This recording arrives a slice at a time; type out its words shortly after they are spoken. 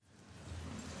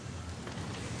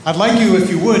I'd like you, if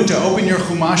you would, to open your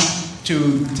Chumash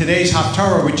to today's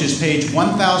Haftarah, which is page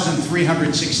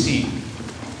 1316.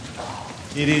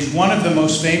 It is one of the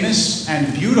most famous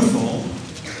and beautiful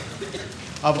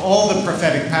of all the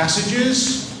prophetic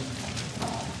passages,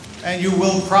 and you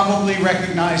will probably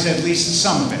recognize at least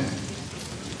some of it.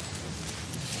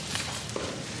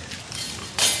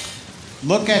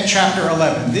 Look at chapter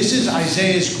 11. This is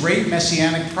Isaiah's great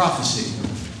messianic prophecy.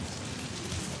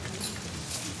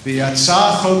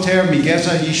 V'yatsa choter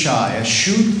migeza Yishai, a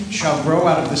shoot shall grow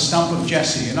out of the stump of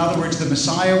Jesse. In other words, the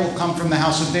Messiah will come from the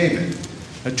house of David.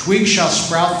 A twig shall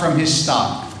sprout from his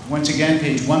stock. Once again,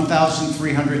 page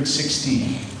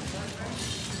 1316.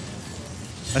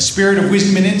 A spirit of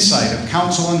wisdom and insight, of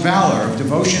counsel and valor, of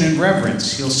devotion and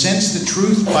reverence. He'll sense the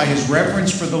truth by his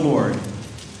reverence for the Lord.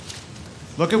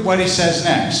 Look at what he says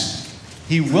next.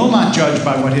 He will not judge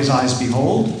by what his eyes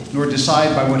behold, nor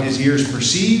decide by what his ears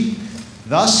perceive.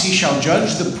 Thus he shall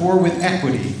judge the poor with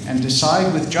equity and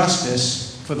decide with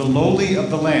justice for the lowly of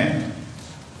the land.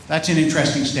 That's an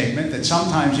interesting statement, that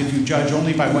sometimes if you judge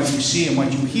only by what you see and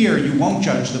what you hear, you won't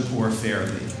judge the poor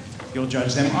fairly. You'll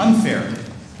judge them unfairly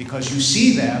because you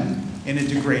see them in a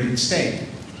degraded state.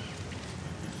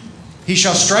 He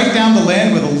shall strike down the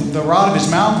land with the rod of his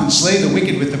mouth and slay the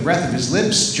wicked with the breath of his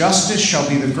lips. Justice shall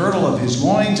be the girdle of his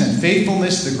loins and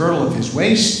faithfulness the girdle of his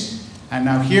waist. And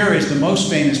now here is the most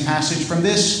famous passage from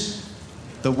this.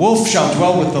 The wolf shall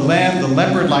dwell with the lamb, the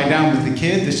leopard lie down with the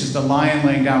kid. This is the lion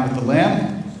laying down with the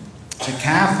lamb. The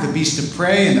calf, the beast of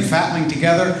prey, and the fatling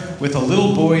together with a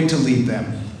little boy to lead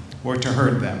them or to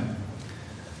herd them.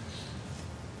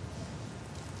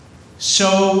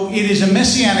 So it is a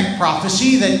messianic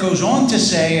prophecy that goes on to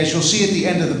say, as you'll see at the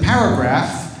end of the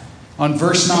paragraph, on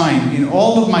verse 9, in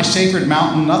all of my sacred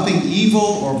mountain, nothing evil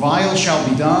or vile shall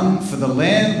be done, for the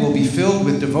land will be filled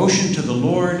with devotion to the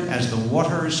Lord as the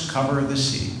waters cover the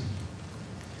sea.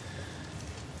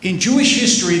 In Jewish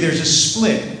history, there's a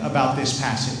split about this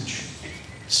passage.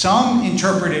 Some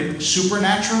interpret it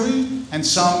supernaturally, and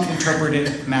some interpret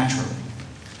it naturally.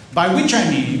 By which I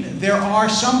mean, there are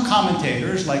some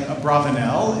commentators, like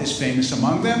Abravanel is famous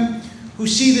among them, who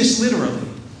see this literally.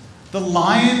 The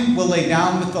lion will lay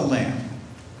down with the lamb.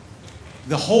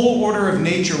 The whole order of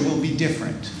nature will be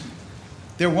different.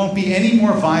 There won't be any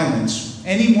more violence,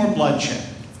 any more bloodshed.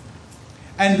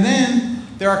 And then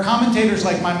there are commentators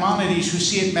like Maimonides who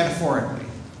see it metaphorically.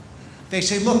 They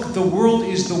say, look, the world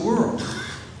is the world.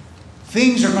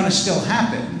 Things are going to still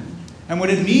happen. And what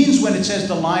it means when it says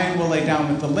the lion will lay down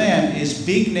with the lamb is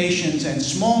big nations and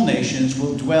small nations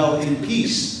will dwell in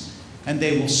peace, and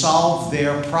they will solve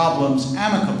their problems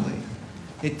amicably.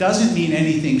 It doesn't mean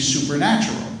anything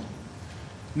supernatural.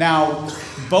 Now,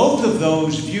 both of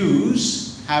those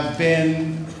views have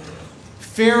been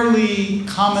fairly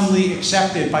commonly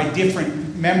accepted by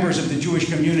different members of the Jewish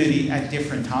community at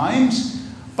different times,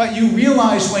 but you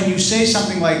realize when you say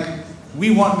something like, we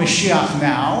want Mashiach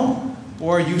now,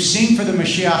 or you sing for the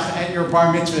Mashiach at your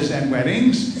bar mitzvahs and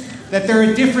weddings, that there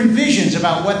are different visions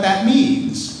about what that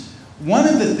means. One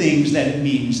of the things that it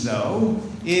means, though,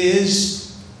 is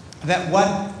that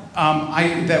what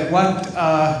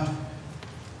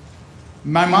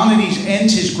Maimonides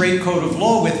ends his great code of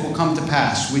law with will come to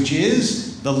pass, which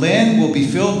is, the land will be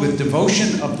filled with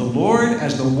devotion of the Lord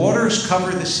as the waters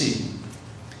cover the sea.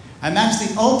 And that's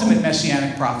the ultimate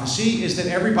messianic prophecy, is that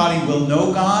everybody will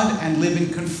know God and live in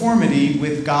conformity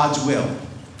with God's will.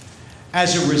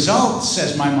 As a result,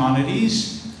 says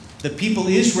Maimonides, the people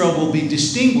Israel will be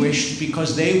distinguished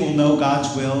because they will know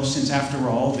God's will, since after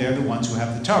all, they're the ones who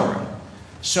have the Torah.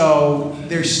 So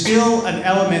there's still an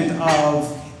element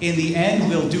of, in the end,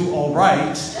 we'll do all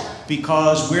right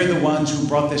because we're the ones who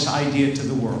brought this idea to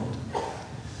the world.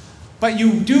 But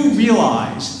you do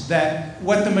realize that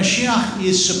what the Mashiach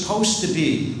is supposed to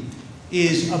be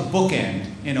is a bookend,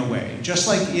 in a way, just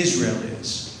like Israel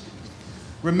is.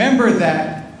 Remember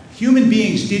that human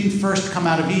beings didn't first come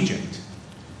out of Egypt.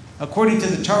 According to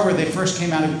the Torah, they first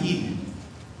came out of Eden.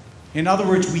 In other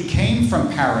words, we came from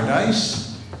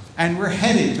paradise, and we're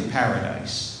headed to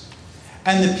paradise.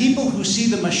 And the people who see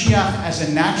the Mashiach as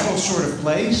a natural sort of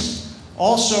place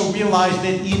also realize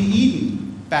that in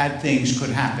Eden, bad things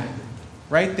could happen.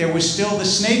 Right? There was still the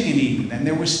snake in Eden, and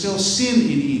there was still sin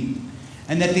in Eden.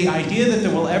 And that the idea that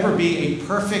there will ever be a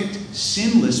perfect,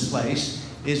 sinless place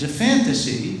is a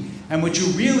fantasy, and what you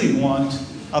really want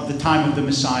of the time of the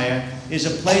Messiah is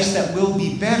a place that will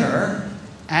be better,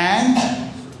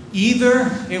 and either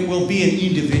it will be an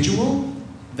individual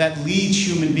that leads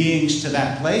human beings to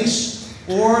that place,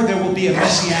 or there will be a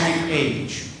messianic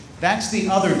age. That's the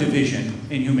other division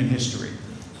in human history.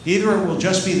 Either it will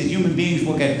just be that human beings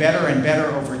will get better and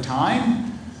better over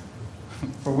time,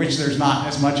 for which there's not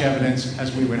as much evidence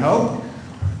as we would hope,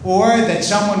 or that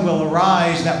someone will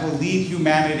arise that will lead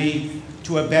humanity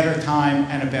to a better time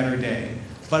and a better day.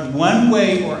 But one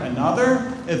way or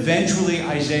another, eventually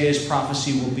Isaiah's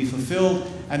prophecy will be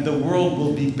fulfilled and the world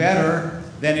will be better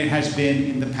than it has been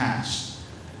in the past.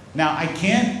 Now, I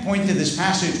can't point to this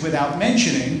passage without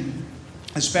mentioning,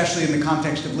 especially in the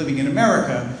context of living in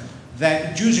America,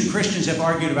 that Jews and Christians have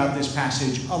argued about this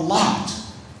passage a lot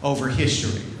over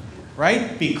history,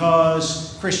 right?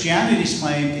 Because Christianity's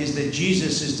claim is that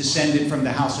Jesus is descended from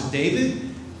the house of David,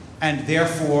 and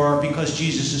therefore, because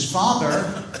Jesus'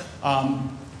 father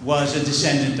was a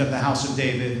descendant of the house of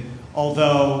David,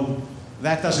 although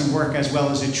that doesn't work as well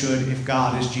as it should if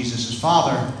God is Jesus'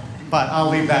 father. But I'll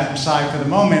leave that aside for the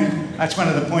moment. That's one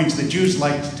of the points that Jews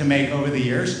like to make over the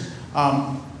years.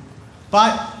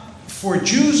 But for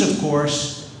Jews, of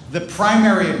course, the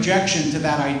primary objection to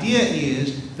that idea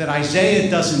is that Isaiah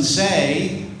doesn't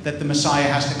say that the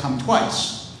Messiah has to come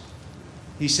twice.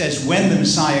 He says, when the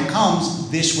Messiah comes,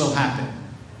 this will happen.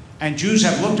 And Jews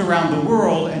have looked around the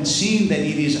world and seen that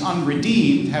it is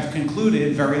unredeemed, have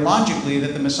concluded very logically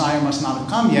that the Messiah must not have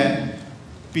come yet,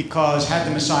 because had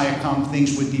the Messiah come,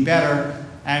 things would be better.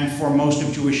 And for most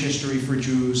of Jewish history, for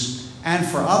Jews and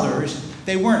for others,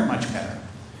 they weren't much better.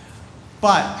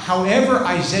 But however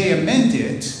Isaiah meant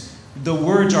it, the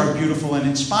words are beautiful and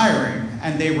inspiring,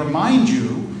 and they remind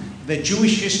you that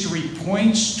Jewish history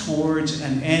points towards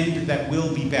an end that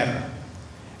will be better.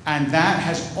 And that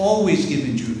has always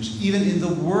given Jews, even in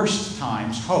the worst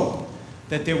times, hope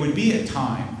that there would be a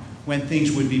time when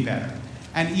things would be better.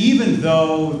 And even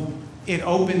though it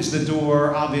opens the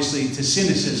door, obviously, to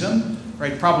cynicism,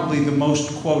 right? Probably the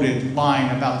most quoted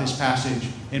line about this passage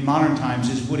in modern times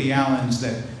is Woody Allen's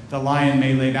that the lion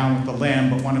may lay down with the lamb,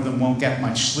 but one of them won't get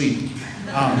much sleep.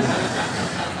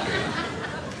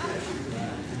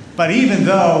 But even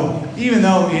though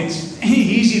it's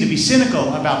easy to be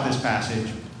cynical about this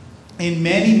passage, in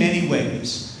many, many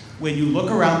ways, when you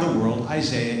look around the world,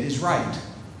 Isaiah is right.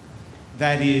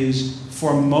 That is,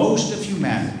 for most of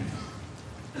humanity,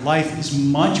 life is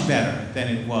much better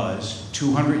than it was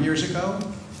 200 years ago,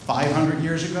 500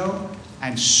 years ago,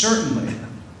 and certainly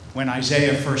when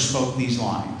Isaiah first spoke these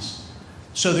lines.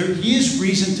 So there is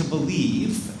reason to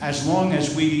believe, as long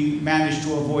as we manage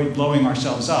to avoid blowing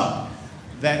ourselves up,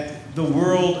 that the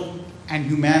world and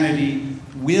humanity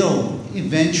will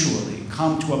eventually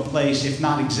come to a place, if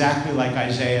not exactly like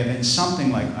Isaiah, then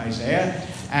something like Isaiah.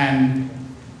 And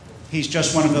he's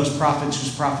just one of those prophets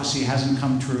whose prophecy hasn't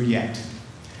come true yet.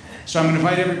 So I'm going to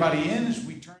invite everybody in.